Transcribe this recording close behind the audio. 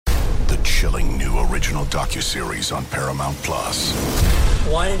chilling new original docuseries on Paramount Plus.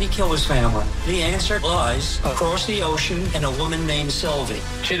 Why did he kill his family? The answer lies across the ocean in a woman named Sylvie.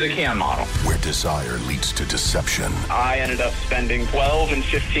 She's a Kian model. Where desire leads to deception. I ended up spending $12,000 and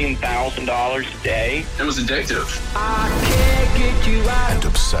 $15,000 a day. It was addictive. I can't get you out. And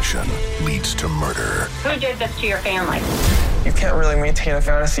obsession leads to murder. Who did this to your family? You can't really maintain a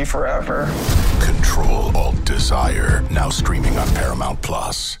fantasy forever. Control Alt Desire, now streaming on Paramount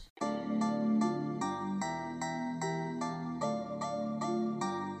Plus.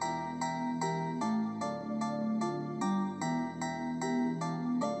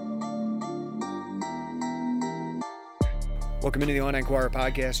 Welcome into the Illini Inquirer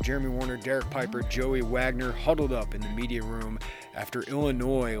podcast. Jeremy Warner, Derek Piper, Joey Wagner huddled up in the media room after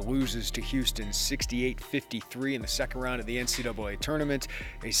Illinois loses to Houston 68-53 in the second round of the NCAA tournament.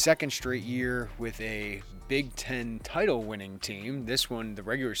 A second straight year with a Big Ten title-winning team. This one, the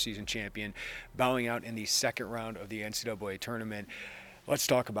regular season champion, bowing out in the second round of the NCAA tournament. Let's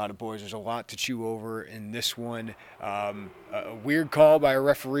talk about it, boys. There's a lot to chew over in this one. A weird call by a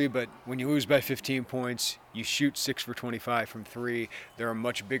referee, but when you lose by 15 points, you shoot 6 for 25 from 3. There are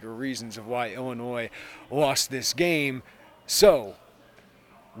much bigger reasons of why Illinois lost this game. So,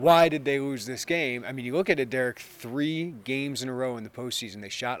 why did they lose this game? I mean, you look at it, Derek, 3 games in a row in the postseason. They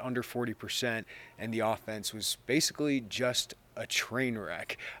shot under 40%, and the offense was basically just a train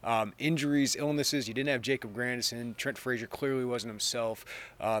wreck. Injuries, illnesses. You didn't have Jacob Grandison. Trent Frazier clearly wasn't himself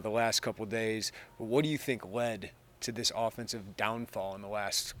the last couple days. But what do you think led to this offensive downfall in the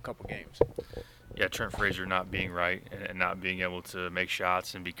last couple games? Yeah, Trent Frazier not being right and not being able to make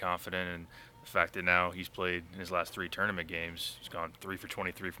shots and be confident, and the fact that now he's played in his last 3 tournament games, he's gone 3 for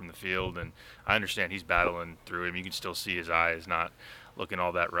 23 from the field, and I understand he's battling through it. I mean, you can still see his eye is not looking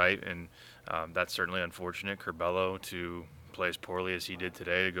all that right, and that's certainly unfortunate. Curbelo to play as poorly as he did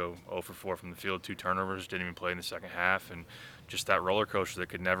today, to go 0 for 4 from the field, 2 turnovers, didn't even play in the second half, and just that roller coaster that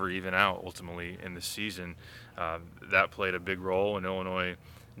could never even out ultimately in the season. That played a big role in Illinois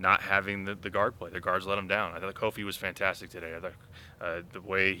not having the guard play. The guards let him down. I thought Kofi was fantastic today. I thought the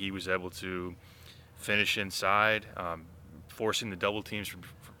way he was able to finish inside, forcing the double teams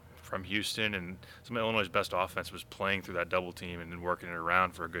from Houston, and some of Illinois' best offense was playing through that double team and then working it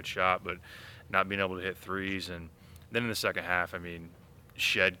around for a good shot, but not being able to hit threes. And then in the second half, I mean,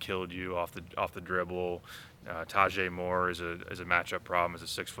 Shed killed you off the dribble. Tajay Moore is a matchup problem as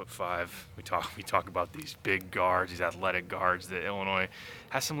a 6'5". We talk about these big guards, these athletic guards that Illinois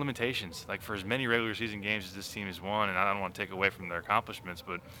has some limitations. Like, for as many regular season games as this team has won, and I don't want to take away from their accomplishments,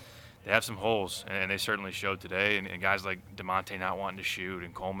 but they have some holes, and they certainly showed today. And guys like DeMonte not wanting to shoot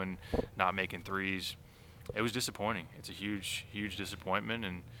and Coleman not making threes, it was disappointing. It's a huge, huge disappointment,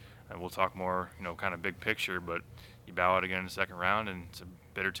 and we'll talk more, kind of big picture, but you bow out again in the second round, and it's a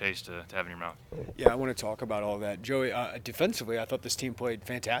bitter taste to have in your mouth. Yeah, I want to talk about all that. Joey, defensively, I thought this team played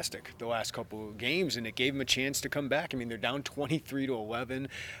fantastic the last couple of games, and it gave them a chance to come back. I mean, they're down 23-11,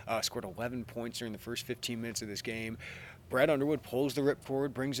 scored 11 points during the first 15 minutes of this game. Brad Underwood pulls the rip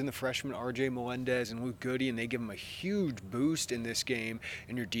forward, brings in the freshmen R.J. Melendez and Luke Goody, and they give him a huge boost in this game,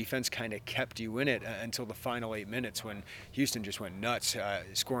 and your defense kind of kept you in it until the final 8 minutes when Houston just went nuts,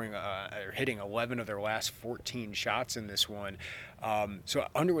 hitting 11 of their last 14 shots in this one. So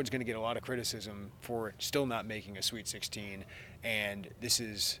Underwood's going to get a lot of criticism for still not making a Sweet 16, and this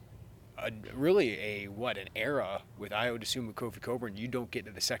is really an era with Ayo Dosunmu, Kofi Cockburn. You don't get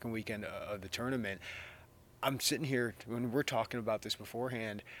to the second weekend of the tournament. I'm sitting here, when we're talking about this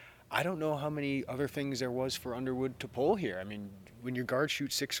beforehand, I don't know how many other things there was for Underwood to pull here. I mean, when your guard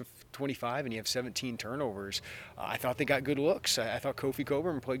shoots 6 of 25 and you have 17 turnovers, I thought they got good looks. I thought Kofi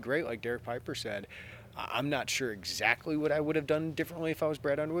Cockburn played great, like Derek Piper said. I'm not sure exactly what I would have done differently if I was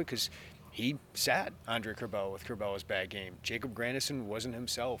Brad Underwood, because he sat Andre Curbelo with Curbelo's bad game. Jacob Grandison wasn't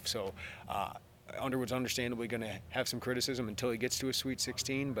himself, so Underwood's understandably going to have some criticism until he gets to a Sweet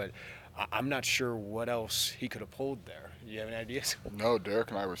 16, but I'm not sure what else he could have pulled there. Do you have any ideas? No, Derek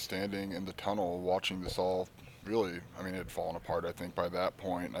and I were standing in the tunnel watching this all really, it had fallen apart, I think, by that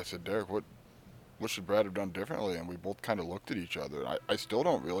point. And I said, Derek, what should Brad have done differently? And we both kind of looked at each other. I still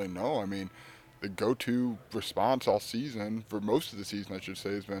don't really know. I mean, the go-to response all season, for most of the season, I should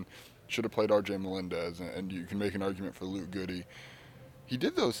say, has been, should have played R.J. Melendez, and you can make an argument for Luke Goody. He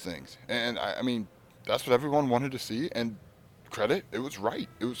did those things, and I mean, that's what everyone wanted to see, and credit, it was right.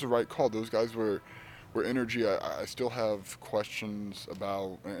 It was the right call. Those guys were energy. I still have questions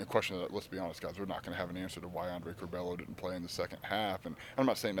about, and questions that, let's be honest, guys, we're not going to have an answer to why Andre Curbelo didn't play in the second half, and I'm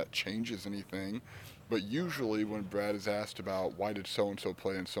not saying that changes anything, but usually when Brad is asked about why did so-and-so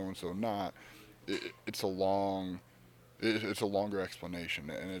play and so-and-so not, it's a long It's a longer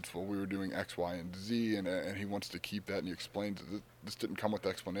explanation, and it's, well, we were doing X, Y, and Z, and he wants to keep that, and he explains that this didn't come with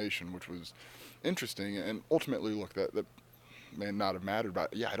explanation, which was interesting. And ultimately, look, that may not have mattered,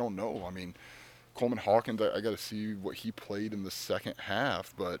 but yeah, I don't know. I mean, Coleman Hawkins, I got to see what he played in the second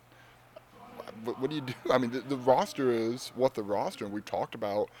half, but what do you do? I mean, the roster is what the roster, and we've talked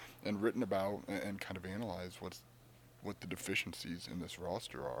about and written about and kind of analyzed what the deficiencies in this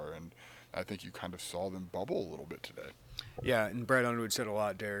roster are, and I think you kind of saw them bubble a little bit today. Yeah, and Brad Underwood said a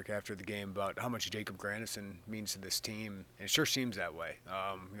lot, Derek, after the game about how much Jacob Grandison means to this team, and it sure seems that way.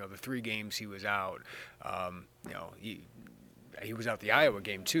 The 3 games he was out, he was out the Iowa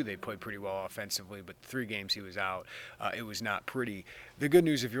game too. They played pretty well offensively, but the 3 games he was out, it was not pretty. The good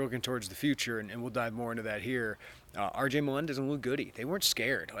news, if you're looking towards the future, and we'll dive more into that here, R.J. Melendez and Luke Goody, they weren't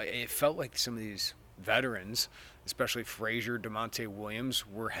scared. It felt like some of these veterans, especially Frazier, DeMonte Williams,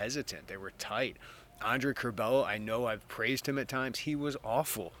 were hesitant. They were tight. Andre Curbelo, I know I've praised him at times. He was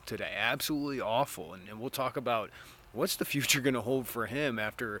awful today, absolutely awful. And we'll talk about what's the future going to hold for him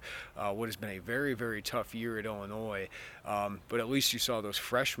after what has been a very, very tough year at Illinois. But at least you saw those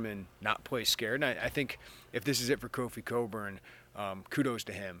freshmen not play scared. And I think if this is it for Kofi Cockburn, kudos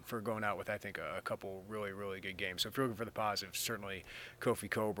to him for going out with, I think, a couple really, really good games. So if you're looking for the positives, certainly Kofi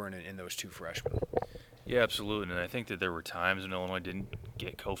Cockburn and those 2 freshmen. Yeah, absolutely. And I think that there were times when Illinois didn't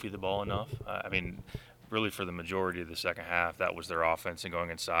get Kofi the ball enough. I mean, really for the majority of the second half, that was their offense and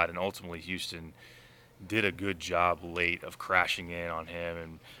going inside. And ultimately, Houston did a good job late of crashing in on him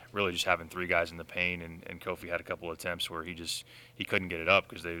and really just having 3 guys in the paint. And Kofi had a couple of attempts where he couldn't get it up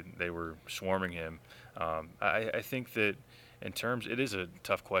because they were swarming him. I think that in terms, it is a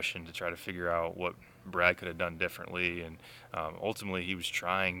tough question to try to figure out what Brad could have done differently. And ultimately, he was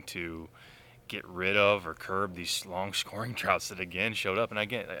trying to get rid of or curb these long scoring droughts that again showed up. And I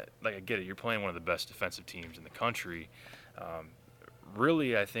get it. You're playing one of the best defensive teams in the country.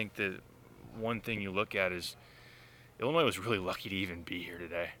 Really, I think that one thing you look at is Illinois was really lucky to even be here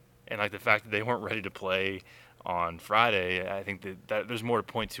today. And like the fact that they weren't ready to play on Friday, I think that there's more to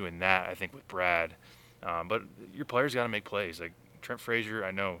point to in that, I think, with Brad. But your players got to make plays. Like Trent Frazier,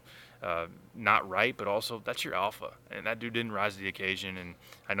 I know, not right, but also that's your alpha. And that dude didn't rise to the occasion. And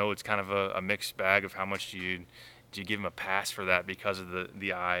I know it's kind of a mixed bag of how much do you give him a pass for that because of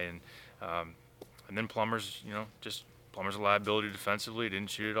the eye. And then Plummer's, Plummer's a liability defensively. Didn't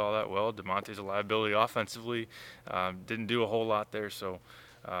shoot it all that well. DeMonte's a liability offensively. Didn't do a whole lot there. So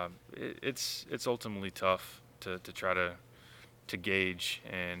it's ultimately tough to try to gauge.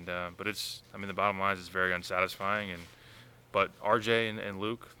 And but the bottom line is it's very unsatisfying. But RJ and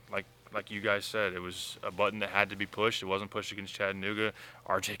Luke, like you guys said, it was a button that had to be pushed. It wasn't pushed against Chattanooga.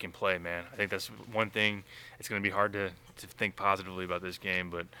 RJ can play, man. I think that's one thing. It's going to be hard to think positively about this game,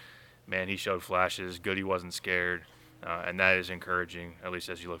 but man, he showed flashes. Goody wasn't scared. And that is encouraging, at least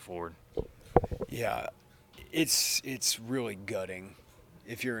as you look forward. Yeah, it's really gutting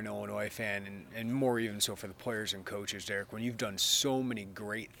if you're an Illinois fan, and more even so for the players and coaches, Derek, when you've done so many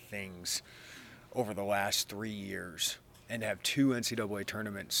great things over the last 3 years and have 2 NCAA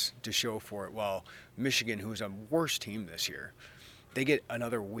tournaments to show for it, while Michigan, who's a worse team this year, they get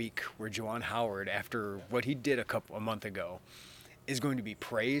another week where Juwan Howard, after what he did a month ago, is going to be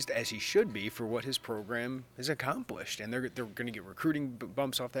praised, as he should be, for what his program has accomplished. And they're going to get recruiting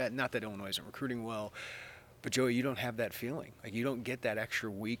bumps off that. Not that Illinois isn't recruiting well, but Joey, you don't have that feeling. Like, you don't get that extra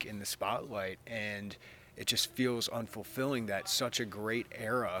week in the spotlight, and it just feels unfulfilling that such a great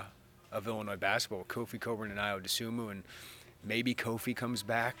era of Illinois basketball with Kofi Cockburn and Ayo Dosunmu, and maybe Kofi comes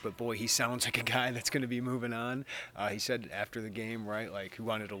back, but boy, he sounds like a guy that's going to be moving on. He said after the game, right, like he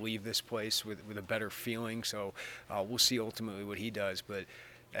wanted to leave this place with a better feeling. So we'll see ultimately what he does, but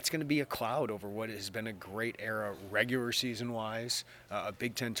that's going to be a cloud over what has been a great era regular season wise, a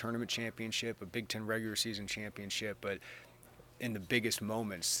Big Ten tournament championship, a Big Ten regular season championship. But in the biggest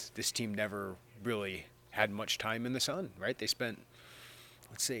moments, this team never really had much time in the sun, right? They spent,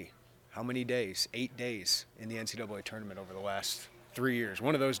 let's see, how many days? 8 days in the NCAA tournament over the last 3 years.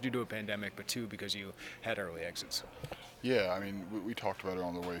 One of those due to a pandemic, but 2 because you had early exits. Yeah, I mean, we talked about it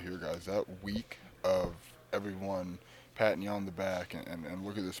on the way here, guys. That week of everyone patting you on the back and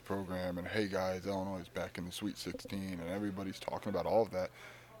look at this program and, hey, guys, Illinois is back in the Sweet 16 and everybody's talking about all of that.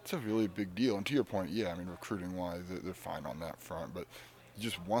 It's a really big deal. And to your point, yeah, I mean, recruiting-wise, they're fine on that front. But you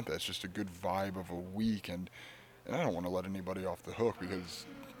just want that. It's just a good vibe of a week. And I don't want to let anybody off the hook because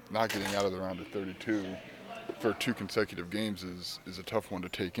 – not getting out of the round of 32 for 2 consecutive games is a tough one to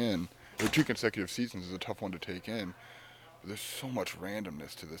take in. Or 2 consecutive seasons is a tough one to take in. But there's so much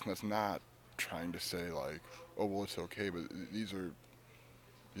randomness to this, and that's not trying to say like, oh well, it's okay. But these are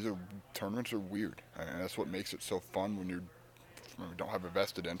tournaments are weird, and that's what makes it so fun when you don't have a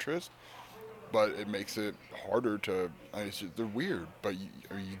vested interest. But it makes it harder to. They're weird, but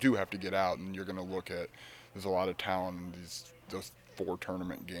you do have to get out, and you're going to look at. There's a lot of talent in those 4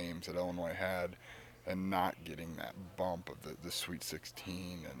 tournament games that Illinois had, and not getting that bump of the Sweet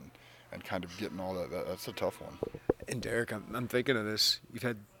 16 and kind of getting all that. That's a tough one. And Derek, I'm thinking of this. You've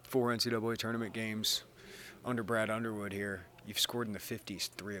had 4 NCAA tournament games under Brad Underwood here. You've scored in the 50s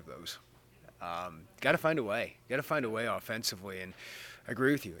 3 of those. Got to find a way. Got to find a way offensively, and I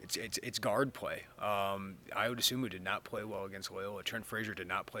agree with you. It's guard play. Ayo Dosunmu did not play well against Loyola. Trent Frazier did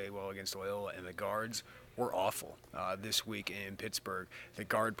not play well against Loyola, and the guards were awful this week in Pittsburgh. The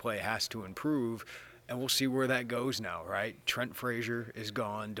guard play has to improve, and we'll see where that goes now, right? Trent Frazier is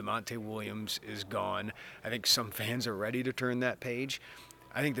gone. DeMonte Williams is gone. I think some fans are ready to turn that page.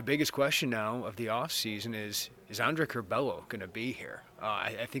 I think the biggest question now of the offseason is Andre Curbelo going to be here?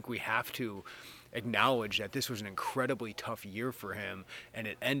 I think we have to acknowledge that this was an incredibly tough year for him, and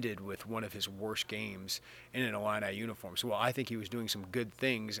it ended with one of his worst games in an Illini uniform. So while I think he was doing some good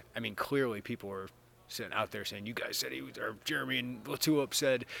things, I mean, clearly people are sitting out there saying, you guys said he was, or Jeremy and Latulippe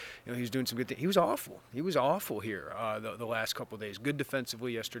said, he was doing some good things. He was awful. He was awful here the last couple of days. Good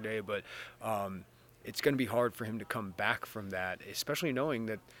defensively yesterday, but it's going to be hard for him to come back from that, especially knowing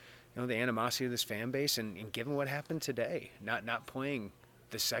that, the animosity of this fan base and given what happened today, not playing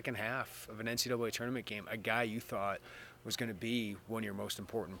the second half of an NCAA tournament game, a guy you thought was going to be one of your most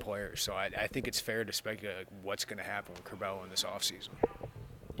important players. So I think it's fair to speculate what's going to happen with Curbelo in this offseason.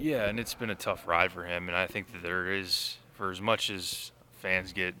 Yeah, and it's been a tough ride for him, and I think that there is, for as much as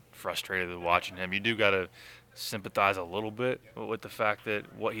fans get frustrated with watching him, you do got to sympathize a little bit with the fact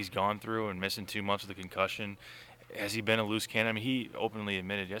that what he's gone through and missing 2 months with a concussion. Has he been a loose cannon? I mean, he openly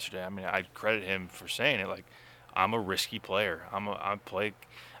admitted yesterday. I mean, I credit him for saying it. Like, I'm a risky player.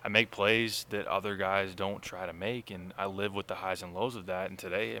 I make plays that other guys don't try to make, and I live with the highs and lows of that. And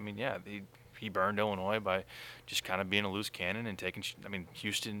today, I mean, yeah, he burned Illinois by just kind of being a loose cannon and taking. I mean,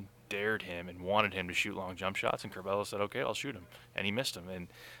 Houston dared him and wanted him to shoot long jump shots, and Curbelo said, "Okay, I'll shoot him," and he missed him. And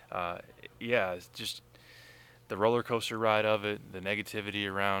yeah, it's just the roller coaster ride of it, the negativity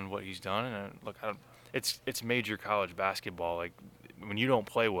around what he's done. And look, it's major college basketball. Like, when you don't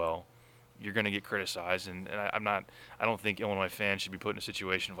play well, you're going to get criticized, and I don't think Illinois fans should be put in a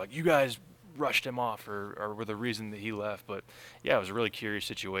situation of like, you guys rushed him off or were the reason that he left. But yeah, it was a really curious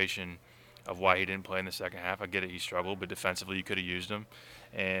situation of why he didn't play in the second half. I get it, he struggled, but defensively you could have used him.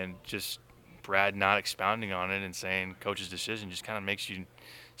 And just Brad not expounding on it and saying coach's decision just kind of makes you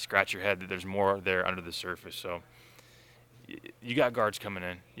scratch your head that there's more there under the surface. So you got guards coming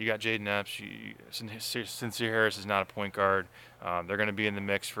in. You got Jaden Epps. Sincere Harris is not a point guard. They're going to be in the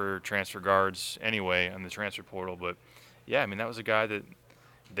mix for transfer guards anyway on the transfer portal. But, yeah, I mean, that was a guy that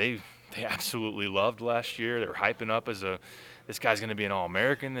they absolutely loved last year. They were hyping up as this guy's going to be an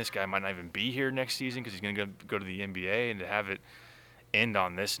All-American. This guy might not even be here next season because he's going to go to the NBA. And to have it end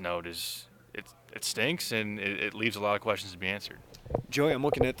on this note it stinks, and it leaves a lot of questions to be answered. Joey, I'm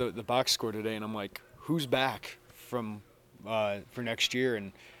looking at the box score today, and I'm like, who's back for next year?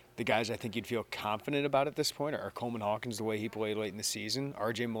 And the guys I think you'd feel confident about at this point are Coleman Hawkins, the way he played late in the season,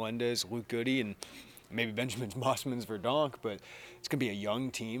 R.J. Melendez, Luke Goody, and maybe Benjamin Mossman's Verdonk. But it's going to be a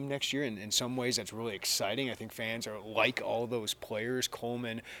young team next year, and in some ways that's really exciting. I think fans are like all those players,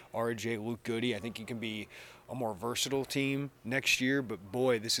 Coleman, R.J., Luke Goody. I think you can be a more versatile team next year, but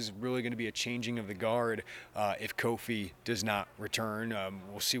boy, this is really going to be a changing of the guard if Kofi does not return.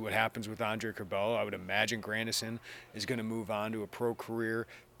 We'll see what happens with Andre Curbelo. I would imagine Grandison is going to move on to a pro career,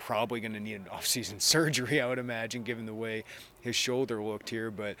 probably going to need an off-season surgery, I would imagine, given the way his shoulder looked here.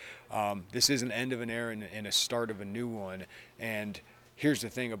 But this is an end of an era and a start of a new one. And here's the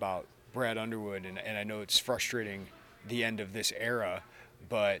thing about Brad Underwood, and I know it's frustrating the end of this era,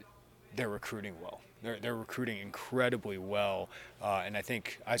 but they're recruiting well. They're recruiting incredibly well, and I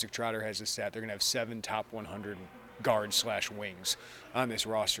think Isaac Trotter has a stat. They're going to have 7 top 100 guards/wings on this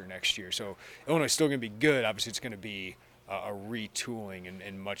roster next year. So Illinois is still going to be good. Obviously, it's going to be a retooling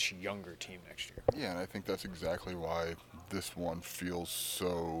and much younger team next year. Yeah, and I think that's exactly why this one feels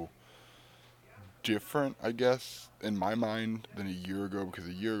so different, I guess, in my mind than a year ago, because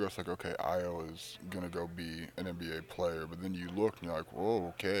a year ago it's like, okay, Ayo is going to go be an NBA player, but then you look and you're like, whoa,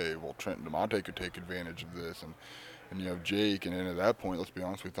 okay, well, Trent and DeMonte could take advantage of this, and you have Jake, and then at that point, let's be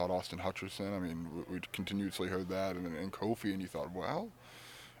honest, we thought Austin Hutcherson. I mean, we continuously heard that, and Kofi, and you thought, well,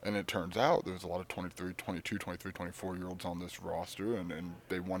 and it turns out there's a lot of 23, 22, 23, 24-year-olds on this roster, and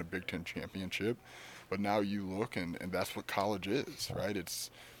they won a Big Ten championship, but now you look, and that's what college is, right?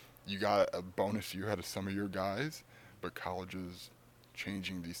 You got a bonus year out of some of your guys, but college is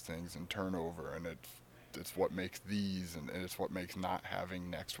changing these things and turnover, and it's what makes these and it's what makes not having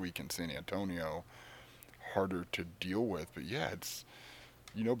next week in San Antonio harder to deal with. But yeah, it's,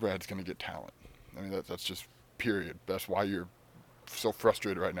 Brad's going to get talent. I mean, that's just period. That's why you're so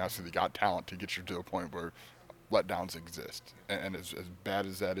frustrated right now, so they got talent to get you to the point where letdowns exist. And as bad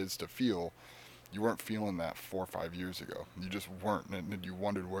as that is to feel, you weren't feeling that 4 or 5 years ago. You just weren't, and you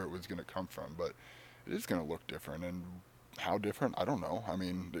wondered where it was going to come from. But it is going to look different, and how different, I don't know. I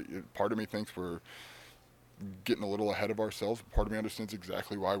mean, part of me thinks we're getting a little ahead of ourselves. Part of me understands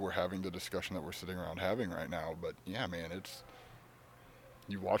exactly why we're having the discussion that we're sitting around having right now. But yeah, man,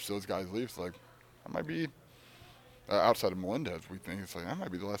 you watch those guys leave, it's like, that might be, outside of Melendez, we think it's like, that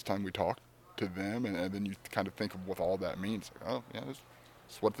might be the last time we talk to them. And then you kind of think of what all that means. Like, oh, yeah,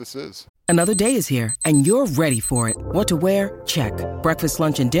 that's what this is. Another day is here, and you're ready for it. What to wear? Check. Breakfast,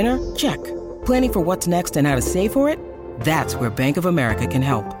 lunch, and dinner? Check. Planning for what's next and how to save for it? That's where Bank of America can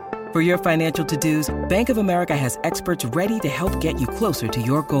help. For your financial to-dos, Bank of America has experts ready to help get you closer to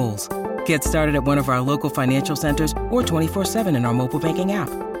your goals. Get started at one of our local financial centers or 24/7 in our mobile banking app.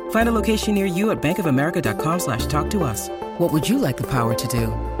 Find a location near you at bankofamerica.com/talktous. What would you like the power to do?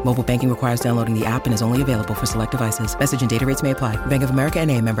 Mobile banking requires downloading the app and is only available for select devices. Message and data rates may apply. Bank of America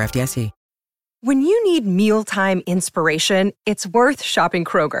N.A., member FDIC. When you need mealtime inspiration, it's worth shopping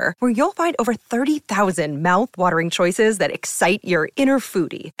Kroger, where you'll find over 30,000 mouth-watering choices that excite your inner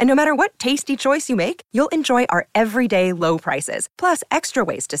foodie. And no matter what tasty choice you make, you'll enjoy our everyday low prices, plus extra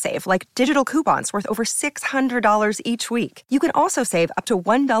ways to save, like digital coupons worth over $600 each week. You can also save up to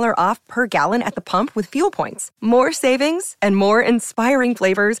 $1 off per gallon at the pump with fuel points. More savings and more inspiring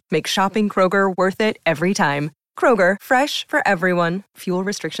flavors make shopping Kroger worth it every time. Kroger, fresh for everyone. Fuel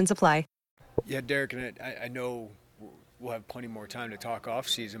restrictions apply. Yeah, Derek, and I know we'll have plenty more time to talk off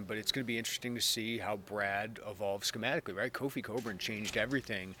season, but it's going to be interesting to see how Brad evolves schematically, right? Kofi Cockburn changed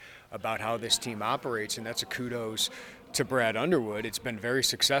everything about how this team operates, and that's a kudos to Brad Underwood. It's been very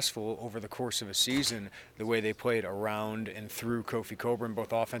successful over the course of a season, the way they played around and through Kofi Cockburn,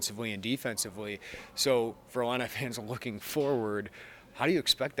 both offensively and defensively. So for Illini fans looking forward, how do you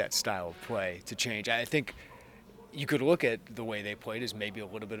expect that style of play to change? I think you could look at the way they played as maybe a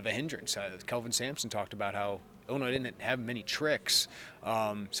little bit of a hindrance. Kelvin Sampson talked about how Illinois didn't have many tricks.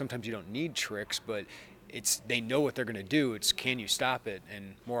 Sometimes you don't need tricks, but they know what they're going to do. It's can you stop it?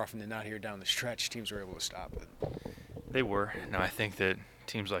 And more often than not here down the stretch, teams were able to stop it. They were. Now, I think that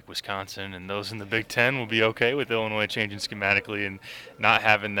teams like Wisconsin and those in the Big Ten will be okay with Illinois changing schematically and not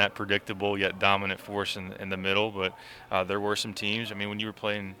having that predictable yet dominant force in the middle. But there were some teams. I mean, when you were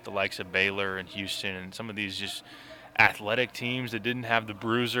playing the likes of Baylor and Houston and some of these just athletic teams that didn't have the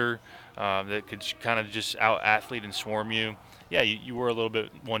bruiser that could kind of just out-athlete and swarm you, yeah, you were a little bit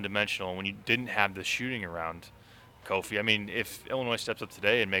one-dimensional when you didn't have the shooting around Kofi. I mean, if Illinois steps up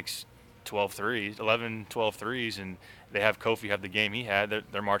today and makes 12 threes, and they have Kofi have the game he had,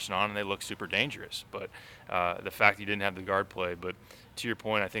 they're marching on and they look super dangerous. But the fact he didn't have the guard play. But to your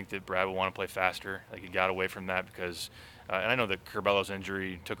point, I think that Brad will want to play faster. Like, he got away from that because and I know that Curbello's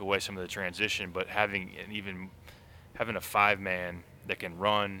injury took away some of the transition, but having a five-man that can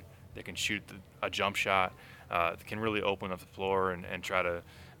run, that can shoot a jump shot, can really open up the floor and try to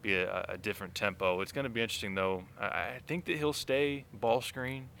be a different tempo. It's going to be interesting, though. I think that he'll stay ball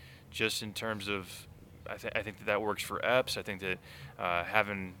screen, just in terms of I think that works for Epps. I think that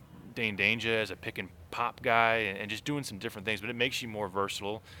having Dane Danger as a pick and pop guy and just doing some different things, but it makes you more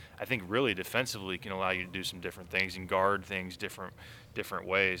versatile. I think really defensively can allow you to do some different things and guard things different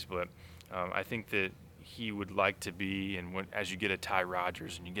ways. But I think that he would like to be, and as you get a Ty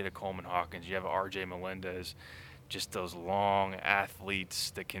Rodgers and you get a Coleman Hawkins, you have a RJ Melendez, just those long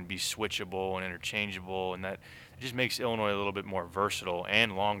athletes that can be switchable and interchangeable, and that just makes Illinois a little bit more versatile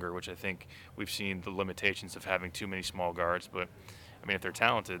and longer, which I think we've seen the limitations of having too many small guards. But I mean, if they're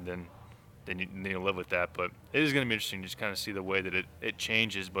talented, then you need to live with that. But it is going to be interesting to just kind of see the way that it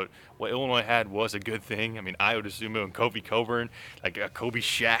changes. But what Illinois had was a good thing. I mean, Ayo Dosunmu and Kofi Cockburn, like a Kobe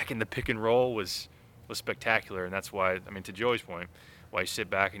Shaq in the pick and roll was spectacular. And that's why, I mean, to Joey's point, why you sit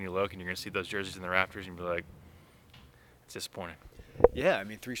back and you look and you're going to see those jerseys in the rafters and be like, it's disappointing. Yeah, I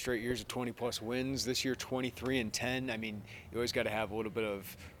mean, 3 straight years of 20-plus wins. This year, 23-10. I mean, you always got to have a little bit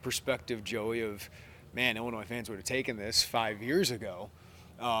of perspective, Joey, of, man, Illinois fans would have taken this 5 years ago.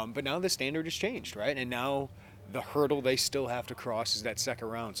 But now the standard has changed, right? And now the hurdle they still have to cross is that second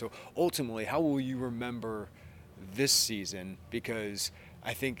round. So ultimately, how will you remember this season? Because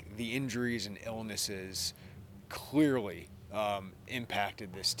I think the injuries and illnesses clearly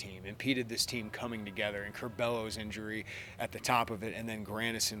impacted this team, impeded this team coming together, and Curbello's injury at the top of it, and then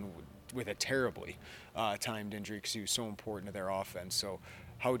Grandison with a terribly timed injury because he was so important to their offense. So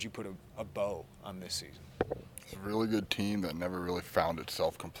how would you put a bow on this season? It's a really good team that never really found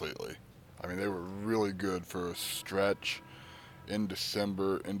itself completely. I mean, they were really good for a stretch in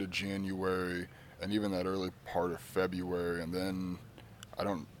December, into January, and even that early part of February, and then it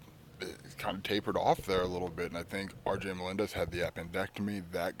kind of tapered off there a little bit, and I think RJ Melendez had the appendectomy.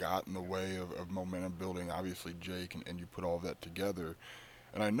 That got in the way of momentum building, obviously Jake, and you put all of that together.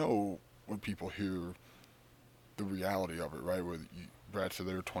 And I know when people hear the reality of it, right, where Brad said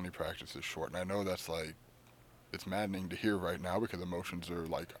there were 20 practices short, and I know that's like, it's maddening to hear right now because emotions are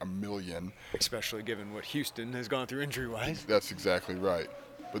like a million. Especially given what Houston has gone through injury-wise. That's exactly right.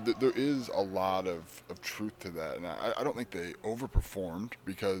 But there is a lot of truth to that. And I don't think they overperformed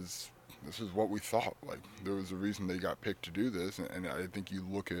because this is what we thought. Like, there was a reason they got picked to do this. And I think you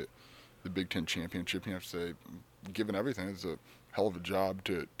look at the Big Ten championship, you have to say, given everything, it's a hell of a job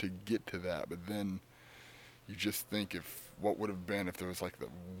to get to that. But then you just think what would have been if there was like the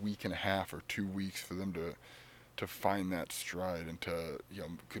week and a half or 2 weeks for them to find that stride and to,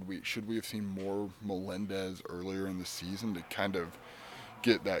 should we have seen more Melendez earlier in the season to kind of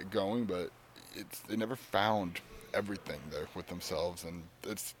get that going? But they never found everything there with themselves, and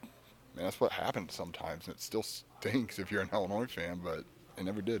that's what happens sometimes. And it still stinks if you're an Illinois fan, but it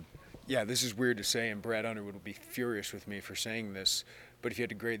never did. Yeah, this is weird to say, and Brad Underwood will be furious with me for saying this, but if you had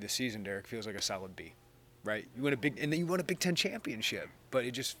to grade the season, Derek, it feels like a solid B, right? You won a Big Ten championship, but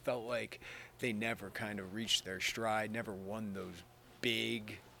it just felt like they never kind of reached their stride, never won those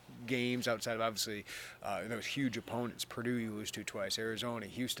big games outside of, obviously, those huge opponents. Purdue you lose to twice, Arizona,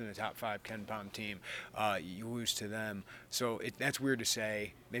 Houston, a top 5 Ken Pom team, you lose to them. So that's weird to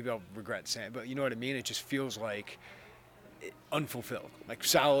say. Maybe I'll regret saying it, but you know what I mean? It just feels like unfulfilled. Like,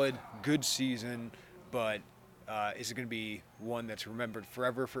 solid, good season, but is it going to be one that's remembered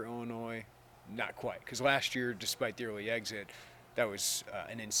forever for Illinois? Not quite, because last year, despite the early exit, that was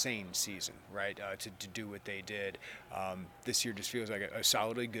an insane season, right, to do what they did. This year just feels like a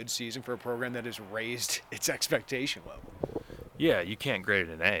solidly good season for a program that has raised its expectation level. Yeah, you can't grade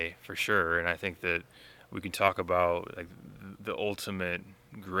it an A for sure, and I think that we can talk about like the ultimate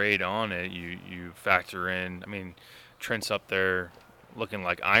grade on it. You factor in, I mean, Trent's up there looking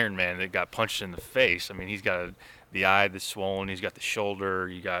like Iron Man that got punched in the face. I mean, he's got the eye that's swollen, he's got the shoulder,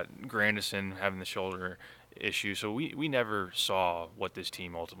 you got Grandison having the shoulder issue. So we never saw what this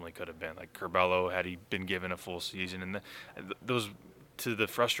team ultimately could have been. Like Curbelo, had he been given a full season, and those, to the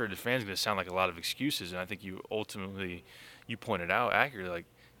frustrated fans, going to sound like a lot of excuses. And I think you pointed out accurately, like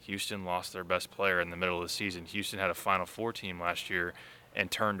Houston lost their best player in the middle of the season. Houston had a Final Four team last year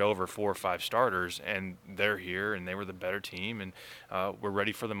and turned over 4 or 5 starters, and they're here and they were the better team, and we're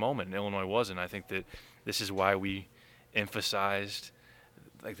ready for the moment. And Illinois wasn't. I think that this is why we emphasized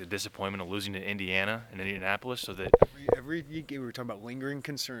like the disappointment of losing to Indiana and Indianapolis, so that every we were talking about lingering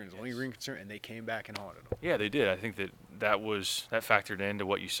concerns, and they came back and haunted them. Yeah, they did. I think that factored into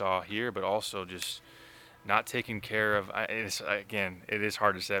what you saw here, but also just not taking care of. It is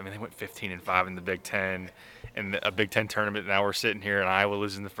hard to say. I mean, they went 15-5 in the Big Ten, and a Big Ten tournament. Now we're sitting here, and Iowa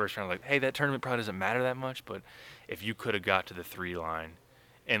losing the first round. Like, hey, that tournament probably doesn't matter that much, but if you could have got to the 3 line,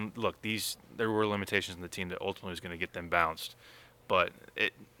 and look, there were limitations in the team that ultimately was going to get them bounced. But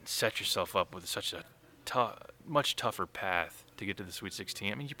it set yourself up with such a much tougher path to get to the Sweet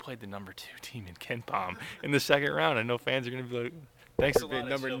 16. I mean, you played the number 2 team in Ken Pom in the second round. I know fans are going to be like, thanks a lot.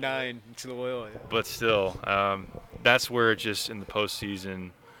 Number 9 to the Loyola. Yeah. But still, that's where it just, in the postseason,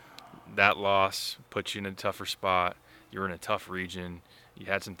 that loss puts you in a tougher spot. You're in a tough region. You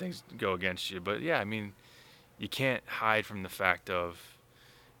had some things go against you. But, yeah, I mean, you can't hide from the fact of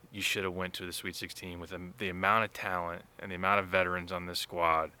you should have went to the Sweet 16 with the amount of talent and the amount of veterans on this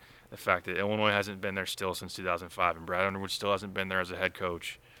squad. The fact that Illinois hasn't been there still since 2005 and Brad Underwood still hasn't been there as a head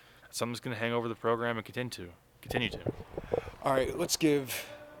coach. Something's going to hang over the program and continue to. All right, let's do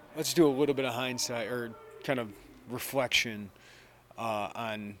a little bit of hindsight or kind of reflection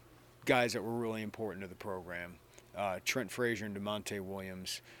on guys that were really important to the program. Trent Frazier and DeMonte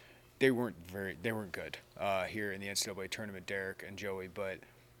Williams, they weren't good here in the NCAA tournament, Derek and Joey, but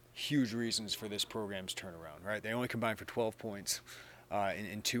huge reasons for this program's turnaround, right? They only combined for 12 points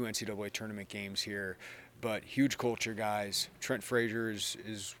in 2 NCAA tournament games here, but huge culture guys. Trent Frazier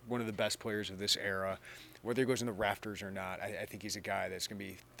is one of the best players of this era. Whether he goes in the rafters or not, I think he's a guy that's going to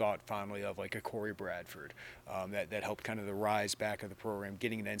be thought fondly of like a Corey Bradford that helped kind of the rise back of the program,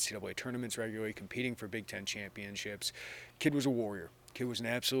 getting in NCAA tournaments regularly, competing for Big Ten championships. Kid was a warrior, Kid was an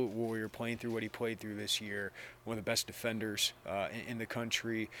absolute warrior, playing through what he played through this year. One of the best defenders in the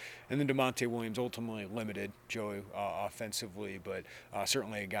country. And then DeMonte Williams ultimately limited Joey offensively, but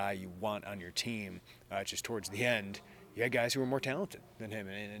certainly a guy you want on your team. Just towards the end, you had guys who were more talented than him,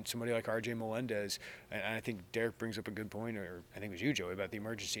 and somebody like R.J. Melendez. And I think Derek brings up a good point, or I think it was you, Joey, about the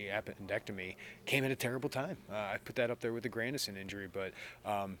emergency appendectomy. Came at a terrible time. I put that up there with the Grandison injury, but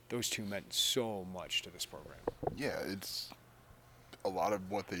those two meant so much to this program. Yeah, it's a lot of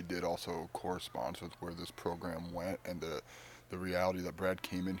what they did also corresponds with where this program went, and the reality that Brad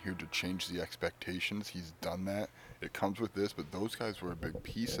came in here to change the expectations. He's done that. It comes with this, but those guys were a big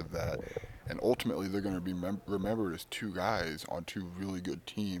piece of that. And ultimately, they're going to be remembered as two guys on two really good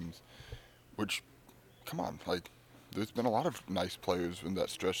teams, which, come on, like, there's been a lot of nice players in that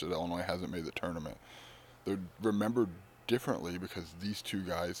stretch that Illinois hasn't made the tournament. They're remembered differently because these two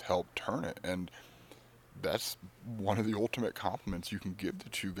guys helped turn it. And that's one of the ultimate compliments you can give the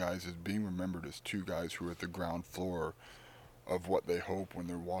two guys, is being remembered as two guys who are at the ground floor of what they hope when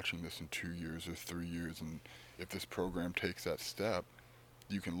they're watching this in 2 years or 3 years. And if this program takes that step,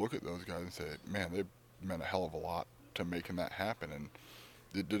 you can look at those guys and say, man, they meant a hell of a lot to making that happen. And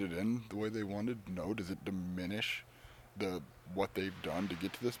did it end the way they wanted? No. Does it diminish what they've done to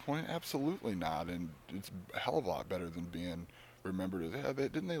get to this point? Absolutely not. And it's a hell of a lot better than being remembered as, yeah,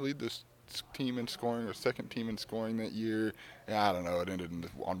 didn't they lead this team in scoring or second team in scoring that year? Yeah, I don't know. It ended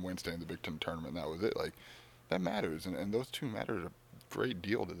on Wednesday in the Big Ten tournament, and that was it. Like, that matters, and those two matter a great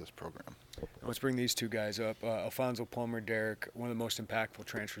deal to this program. Let's bring these two guys up. Alfonso Plummer, Derek, one of the most impactful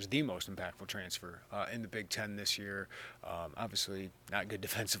transfers, the most impactful transfer in the Big Ten this year. Obviously not good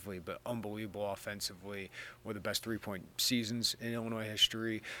defensively, but unbelievable offensively. One of the best three-point seasons in Illinois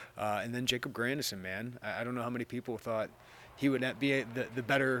history. And then Jacob Grandison, man. I don't know how many people thought he would not be the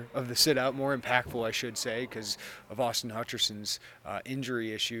better of the sit-out, more impactful, I should say, because of Austin Hutcherson's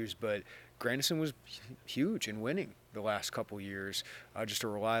injury issues. But Grandison was huge in winning the last couple years, just a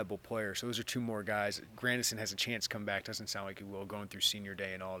reliable player. So those are two more guys. Grandison has a chance to come back. Doesn't sound like he will, going through senior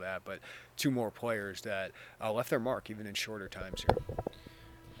day and all that, but two more players that left their mark even in shorter times here.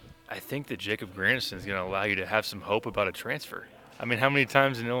 I think that Jacob Grandison is going to allow you to have some hope about a transfer. I mean, how many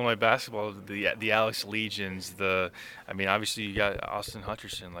times in Illinois basketball, the Alex Legions, obviously you got Austin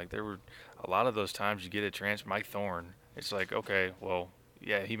Hutcherson. Like, there were a lot of those times you get a transfer. Mike Thorne. It's like, okay, well,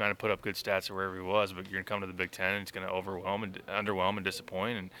 yeah, he might have put up good stats or wherever he was, but you're going to come to the Big Ten and it's going to underwhelm and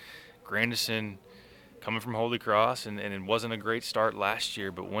disappoint. And Grandison, coming from Holy Cross, and it wasn't a great start last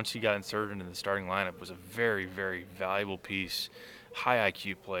year, but once he got inserted into the starting lineup, was a very, very valuable piece. High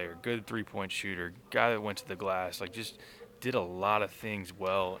IQ player, good three-point shooter, guy that went to the glass, like just did a lot of things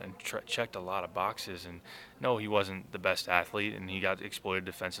well and checked a lot of boxes. And no, he wasn't the best athlete, and he got exploited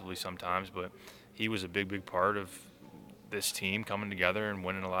defensively sometimes, but he was a big, big part of this team coming together and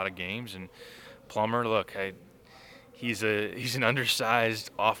winning a lot of games. And Plummer, look, he's an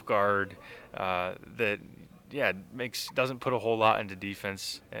undersized off guard that doesn't put a whole lot into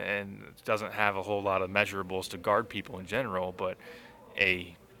defense and doesn't have a whole lot of measurables to guard people in general, but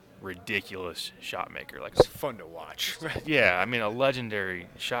a ridiculous shot maker. Like, it's fun to watch. Yeah, I mean, a legendary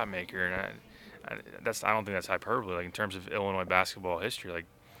shot maker, and I don't think that's hyperbole. Like, in terms of Illinois basketball history, like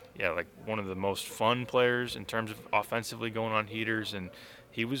one of the most fun players in terms of offensively going on heaters, and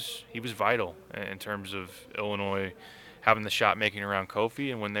he was vital in terms of Illinois having the shot making around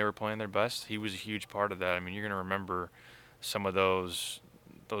Kofi, and when they were playing their best, he was a huge part of that. I mean, you're going to remember some of those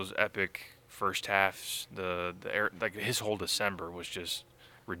epic first halves. Like his whole December was just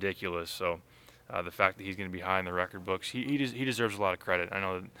ridiculous. So the fact that he's going to be high in the record books, he deserves a lot of credit. I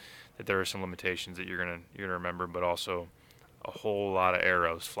know that there are some limitations that you're gonna remember, but also a whole lot of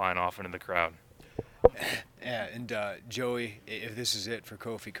arrows flying off into the crowd. Yeah, and Joey, if this is it for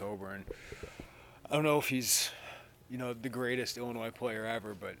Kofi Cockburn, I don't know if he's, the greatest Illinois player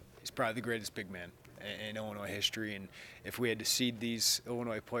ever, but he's probably the greatest big man in Illinois history. And if we had to seed these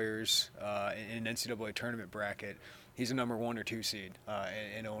Illinois players in an NCAA tournament bracket, he's a number 1 or 2 seed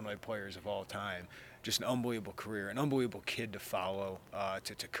in Illinois players of all time. Just an unbelievable career, an unbelievable kid to follow,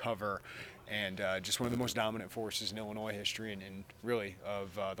 to cover, and just one of the most dominant forces in Illinois history and really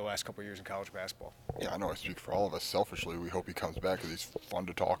of the last couple of years in college basketball. Yeah, I know I speak for all of us selfishly. We hope he comes back because he's fun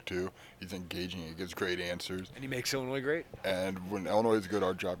to talk to. He's engaging. He gives great answers. And he makes Illinois great. And when Illinois is good,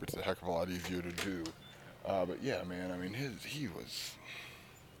 our job gets a heck of a lot easier to do. But yeah, man, I mean, he was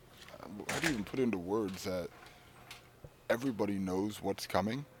 – how do you even put into words that everybody knows what's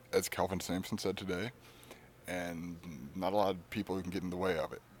coming, as Kelvin Sampson said today, and not a lot of people can get in the way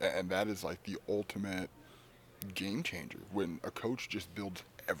of it. And that is like the ultimate game changer when a coach just builds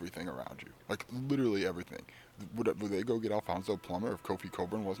everything around you, like literally everything. Would they go get Alfonso Plummer if Kofi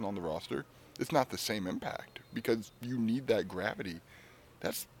Coburn wasn't on the roster? It's not the same impact because you need that gravity.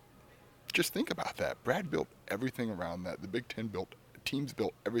 Just think about that. Brad built everything around that. The Big Ten teams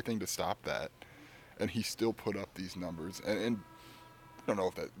built everything to stop that, and he still put up these numbers. And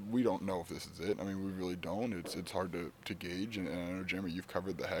we don't know if this is it. I mean, we really don't. It's hard to gauge. And I know, Jeremy, you've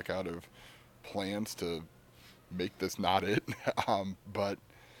covered the heck out of plans to make this not it. But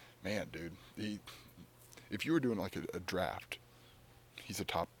man, dude, if you were doing like a draft, he's a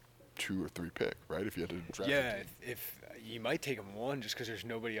top 2 or 3 pick, right? If you had to draft. Yeah, if you might take him 1 just because there's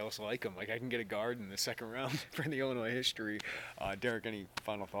nobody else like him. Like I can get a guard in the second round for the Illinois history. Derek, any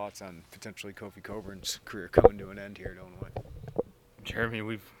final thoughts on potentially Kofi Coburn's career coming to an end here at Illinois? Jeremy,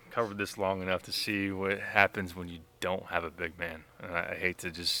 we've covered this long enough to see what happens when you don't have a big man. And I hate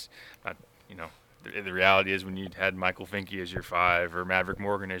to just, the reality is when you had Michael Finke as your 5 or Maverick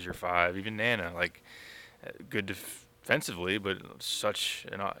Morgan as your 5, even Nana, like good defensively, but such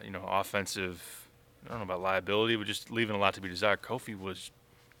an offensive. I don't know about liability, but just leaving a lot to be desired. Kofi was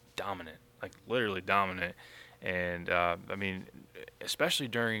dominant, like literally dominant, and especially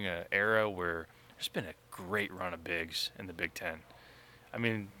during an era where there's been a great run of bigs in the Big Ten. I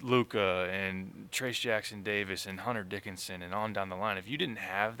mean, Luka and Trace Jackson Davis and Hunter Dickinson and on down the line. If you didn't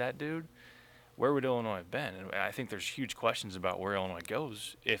have that dude, where would Illinois have been? And I think there's huge questions about where Illinois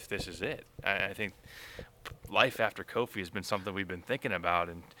goes if this is it. I think life after Kofi has been something we've been thinking about.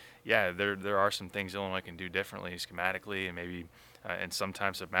 And, yeah, there are some things Illinois can do differently schematically, and maybe in some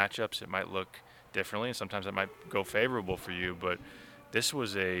types of matchups it might look differently, and sometimes it might go favorable for you. But this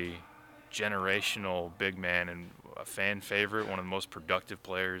was a generational big man and a fan favorite, one of the most productive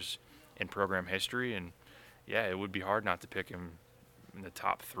players in program history. And, yeah, it would be hard not to pick him in the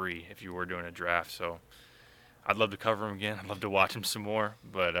top 3 if you were doing a draft. So I'd love to cover him again. I'd love to watch him some more.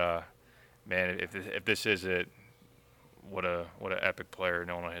 But, man, if this is it, what an epic player in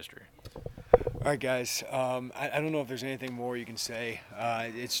Illinois history. All right, guys. I don't know if there's anything more you can say.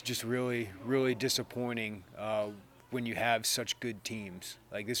 It's just really, really disappointing when you have such good teams.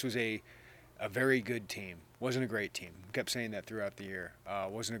 Like this was a very good team. Wasn't a great team. Kept saying that throughout the year.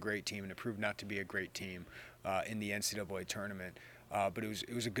 Wasn't a great team, and it proved not to be a great team in the NCAA tournament. But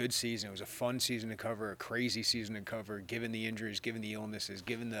it was a good season. It was a fun season to cover, a crazy season to cover, given the injuries, given the illnesses,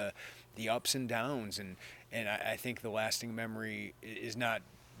 given the ups and downs. And I think the lasting memory is not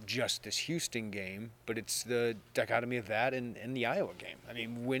just this Houston game, but it's the dichotomy of that and the Iowa game. I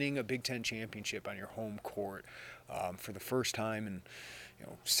mean, winning a Big Ten championship on your home court for the first time in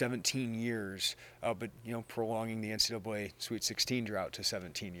 17 years, but prolonging the NCAA Sweet 16 drought to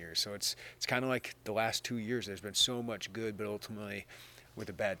 17 years. So it's kind of like the last 2 years. There's been so much good, but ultimately with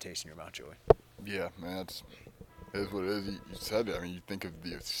a bad taste in your mouth, Joey. Yeah, man, it is what it is. You said it. I mean, you think of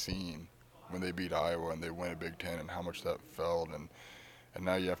the scene when they beat Iowa and they win a Big Ten and how much that felt, and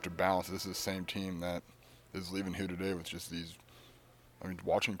now you have to balance. This is the same team that is leaving here today with just these. I mean,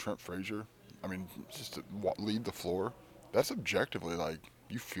 watching Trent Frazier, just to lead the floor. That's objectively, like,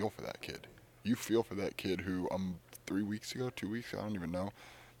 you feel for that kid. You feel for that kid who 2 weeks ago, I don't even know,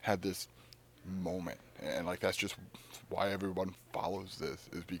 had this moment. And, like, that's just why everyone follows this,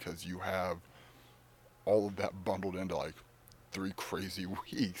 is because you have all of that bundled into, like, 3 crazy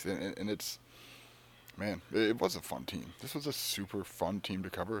weeks. And it's, man, it was a fun team. This was a super fun team to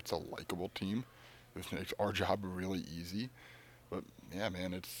cover. It's a likable team. This makes our job really easy. But, yeah,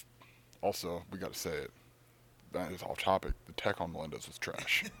 man, it's also, we got to say it. That is off topic. The tech on Melendez was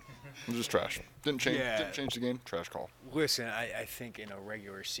trash. It was just trash. Didn't change the game. Trash call. Listen, I think in a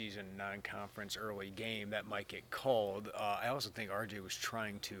regular season non-conference early game that might get called. I also think RJ was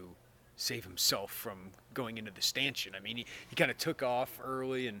trying to save himself from going into the stanchion. I mean, he kind of took off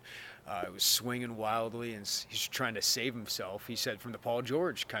early and was swinging wildly, and he's trying to save himself. He said from the Paul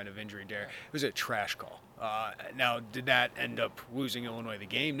George kind of injury there. It was a trash call. Now, did that end up losing Illinois the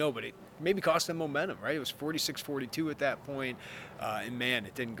game? No, but it maybe cost them momentum, right? It was 46-42 at that point, and, man,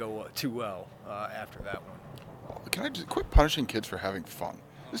 it didn't go too well after that one. Can I just quit punishing kids for having fun?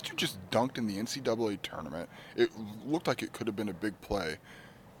 This dude just dunked in the NCAA tournament. It looked like it could have been a big play.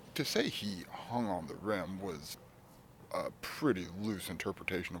 To say he hung on the rim was a pretty loose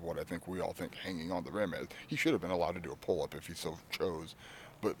interpretation of what I think we all think hanging on the rim is. He should have been allowed to do a pull-up if he so chose.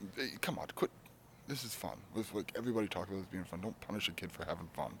 But, come on, quit. This is fun. This, like, everybody talks about this being fun. Don't punish a kid for having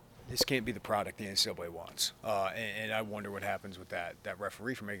fun. This can't be the product the NCAA wants. And I wonder what happens with that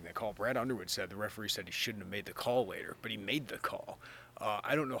referee for making that call. Brad Underwood said the referee said he shouldn't have made the call later, but he made the call.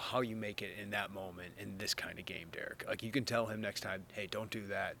 I don't know how you make it in that moment in this kind of game, Derek. Like, you can tell him next time, hey, don't do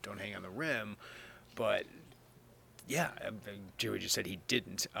that. Don't hang on the rim. But Joey just said he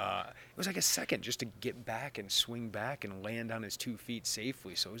didn't. It was like a second just to get back and swing back and land on his 2 feet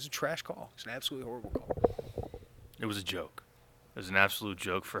safely. So it was a trash call. It's an absolutely horrible call. It was a joke. It was an absolute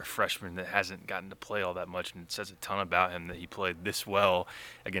joke for a freshman that hasn't gotten to play all that much, and it says a ton about him that he played this well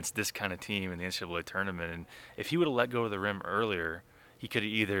against this kind of team in the NCAA tournament. And if he would have let go of the rim earlier, he could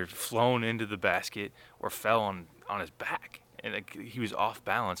have either flown into the basket or fell on his back. And he was off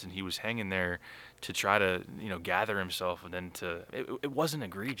balance, and he was hanging there to try to, gather himself, and then it wasn't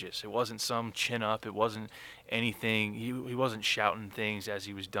egregious. It wasn't some chin up. It wasn't anything. He wasn't shouting things as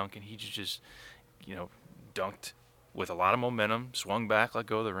he was dunking. He just, dunked with a lot of momentum, swung back, let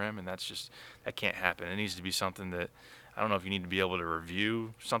go of the rim, and that can't happen. It needs to be something that, I don't know if you need to be able to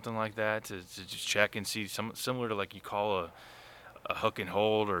review something like that to just check and see, similar to like you call a hook and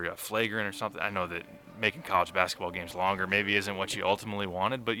hold or a flagrant or something. I know that making college basketball games longer maybe isn't what you ultimately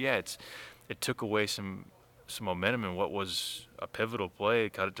wanted, but yeah, it took away some momentum in what was a pivotal play.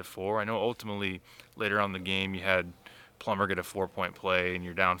 It cut it to 4. I know ultimately later on in the game you had Plummer get a 4-point play and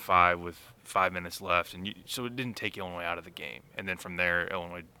you're down 5 with 5 minutes left, and so it didn't take Illinois out of the game. And then from there,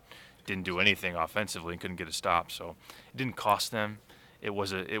 Illinois didn't do anything offensively and couldn't get a stop. So it didn't cost them. It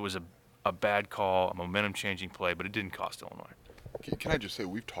was a bad call, a momentum-changing play, but it didn't cost Illinois. Can I just say,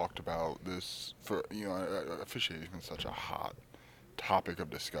 we've talked about this for, officiating has been such a hot topic of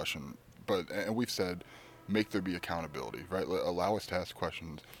discussion, and we've said, make there be accountability, right? Allow us to ask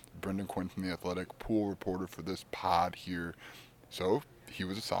questions. Brendan Quinn from The Athletic, pool reporter for this pod here. So he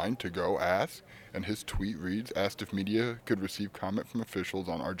was assigned to go ask, and his tweet reads, asked if media could receive comment from officials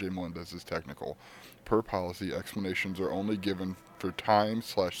on RJ Melendez's technical. Per policy, explanations are only given for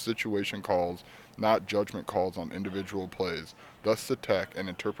time/situation calls, not judgment calls on individual plays. Thus, the tech and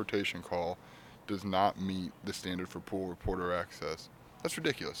interpretation call does not meet the standard for pool reporter access. That's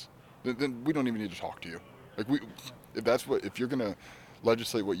ridiculous. Then we don't even need to talk to you. If you're gonna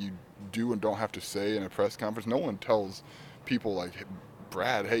legislate what you do and don't have to say in a press conference, no one tells people like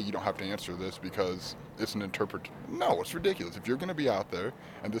Brad, hey, you don't have to answer this because it's an No, it's ridiculous. If you're gonna be out there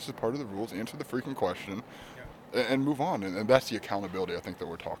and this is part of the rules, answer the freaking question and move on. And that's the accountability I think that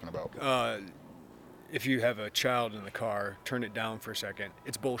we're talking about. If you have a child in the car, turn it down for a second.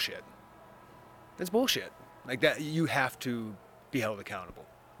 It's bullshit. That's bullshit. Like that, you have to be held accountable.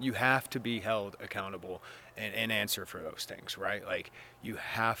 You have to be held accountable and answer for those things, right? Like, you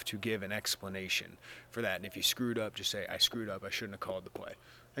have to give an explanation for that. And if you screwed up, just say, I screwed up, I shouldn't have called the play.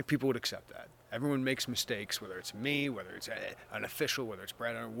 Like, people would accept that. Everyone makes mistakes, whether it's me, whether it's an official, whether it's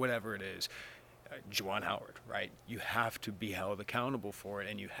Brad, or whatever it is. Juwan Howard, right? You have to be held accountable for it,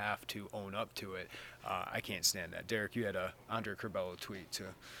 and you have to own up to it. I can't stand that. Derek, you had a Andre Curbelo tweet to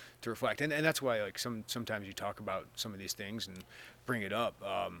reflect, and that's why like sometimes you talk about some of these things and bring it up.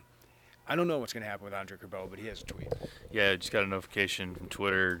 I don't know what's going to happen with Andre Curbelo, but he has a tweet. Yeah, I just got a notification from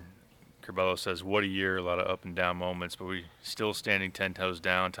Twitter. Curbelo says, what a year, a lot of up and down moments, but we still standing 10 toes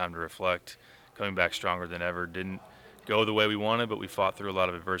down, time to reflect, coming back stronger than ever. Didn't go the way we wanted, but we fought through a lot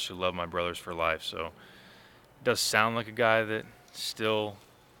of adversity. Love my brothers for life. So it does sound like a guy that still,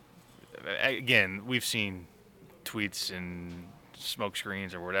 again, we've seen tweets and smoke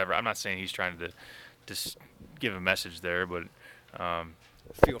screens or whatever. I'm not saying he's trying to just give a message there, but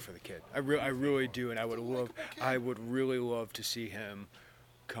feel for the kid. I really do, and I would really love to see him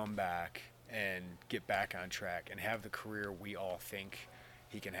come back and get back on track and have the career we all think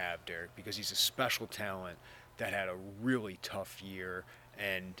he can have, Derek, because he's a special talent that had a really tough year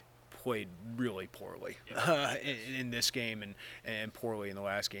and played really poorly in this game and poorly in the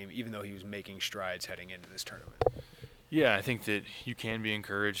last game, even though he was making strides heading into this tournament. Yeah, I think that you can be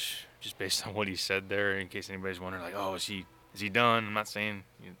encouraged just based on what he said there, in case anybody's wondering, like, oh, is he done? I'm not saying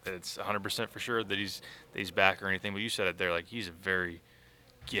that it's 100% for sure that he's back or anything, but you said it there, like, he's a very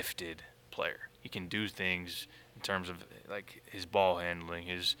gifted player. He can do things in terms of like his ball handling,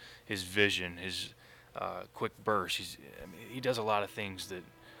 his vision, his quick burst. He does a lot of things that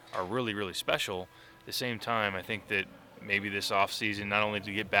are really, really special. At the same time, I think that maybe this offseason, not only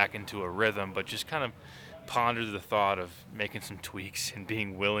to get back into a rhythm, but just kind of ponder the thought of making some tweaks and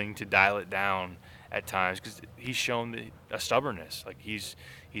being willing to dial it down at times, because he's shown a stubbornness. Like he's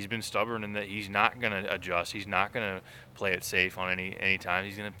been stubborn in that he's not going to adjust. He's not going to play it safe on any time.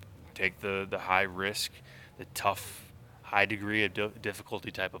 He's going to take the high risk, the tough, high degree of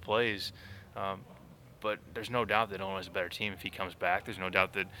difficulty type of plays. But there's no doubt that Illinois is a better team if he comes back. There's no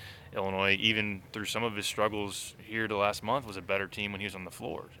doubt that Illinois, even through some of his struggles here the last month, was a better team when he was on the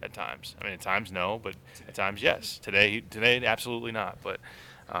floor at times. I mean, at times no, but at times yes. Today absolutely not. But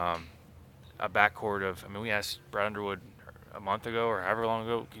a backcourt of, I mean, we asked Brad Underwood a month ago or however long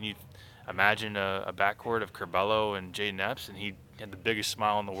ago, imagine a backcourt of Curbelo and Jaden Epps, and he had the biggest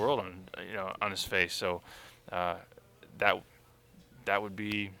smile in the world on his face. So that would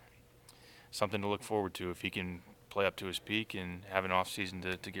be something to look forward to if he can play up to his peak and have an off season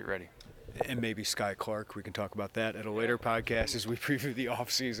to get ready. And maybe Sky Clark. We can talk about that at a later podcast as we preview the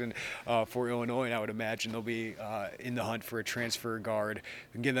offseason for Illinois. And I would imagine they'll be in the hunt for a transfer guard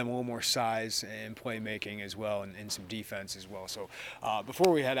and give them a little more size and playmaking as well, and some defense as well. So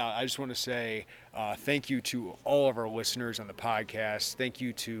before we head out, I just want to say thank you to all of our listeners on the podcast. Thank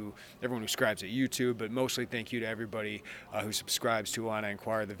you to everyone who subscribes at YouTube, but mostly thank you to everybody who subscribes to Illini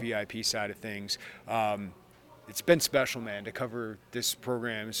Inquirer, the VIP side of things. It's been special, man, to cover this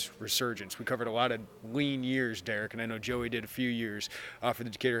program's resurgence. We covered a lot of lean years, Derek, and I know Joey did a few years for the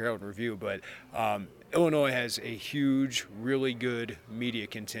Decatur Herald Review, but Illinois has a huge, really good media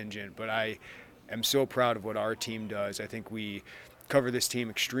contingent, but I am so proud of what our team does. I think we cover this team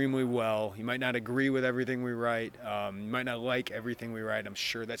extremely well. You might not agree with everything we write. You might not like everything we write. I'm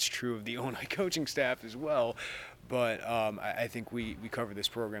sure that's true of the Illinois coaching staff as well, but I think we cover this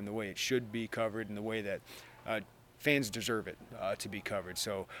program the way it should be covered and the way that fans deserve it to be covered.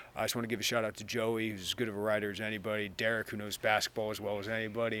 So I just want to give a shout out to Joey, who's as good of a writer as anybody, Derek, who knows basketball as well as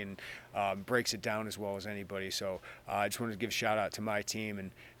anybody and breaks it down as well as anybody. So I just wanted to give a shout out to my team. And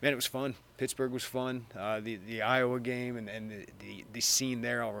man, it was fun. Pittsburgh was fun. The Iowa game and the scene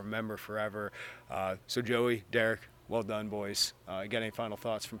there I'll remember forever. So Joey, Derek, well done, boys. You got any final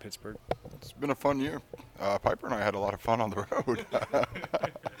thoughts from Pittsburgh? It's been a fun year. Piper and I had a lot of fun on the road.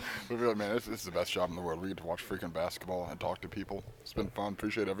 We feel like, man, this is the best job in the world. We get to watch freaking basketball and talk to people. It's been fun.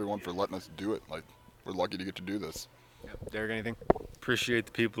 Appreciate everyone for letting us do it. Like, we're lucky to get to do this. Yep. Derek, anything? Appreciate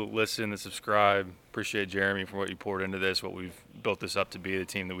the people that listen, that subscribe. Appreciate Jeremy for what you poured into this, what we've built this up to be, the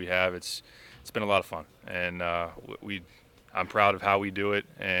team that we have. It's been a lot of fun, and I'm proud of how we do it,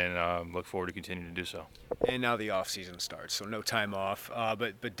 and look forward to continuing to do so. And now the off season starts, so no time off.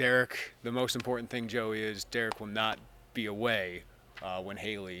 But Derek, the most important thing, Joey, is Derek will not be away when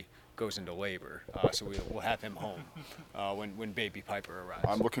Haley goes into labor. So we'll have him home when baby Piper arrives.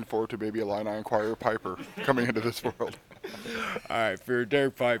 I'm looking forward to baby Illini Inquirer Piper coming into this world. All right, for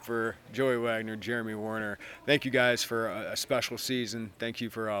Derek Piper, Joey Wagner, Jeremy Warner, thank you guys for a special season. Thank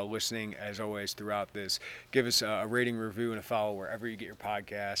you for listening, as always, throughout this. Give us a rating, review, and a follow wherever you get your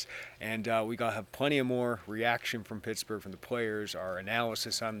podcasts. And we got to have plenty of more reaction from Pittsburgh, from the players, our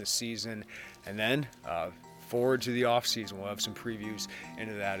analysis on the season, and then forward to the offseason. We'll have some previews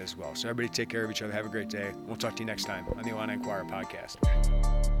into that as well. So everybody take care of each other. Have a great day. We'll talk to you next time on the Illini Inquirer podcast.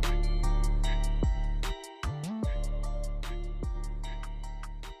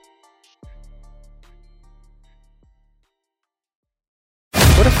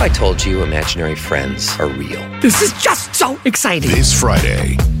 What if I told you imaginary friends are real? This is just so exciting. This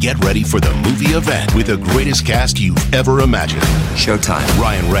Friday, get ready for the movie event with the greatest cast you've ever imagined. Showtime.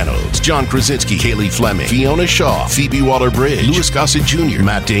 Ryan Reynolds, John Krasinski, Haley Fleming, Fiona Shaw, Phoebe Waller-Bridge, Louis Gossett Jr.,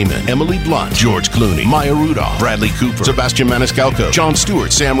 Matt Damon, Emily Blunt, George Clooney, Maya Rudolph, Bradley Cooper, Sebastian Maniscalco, Jon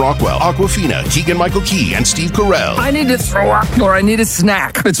Stewart, Sam Rockwell, Awkwafina, Keegan-Michael Key, and Steve Carell. I need to throw up or I need a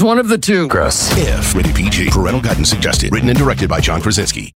snack. It's one of the two. Gross. If. Rated PG. Parental guidance suggested. Written and directed by John Krasinski.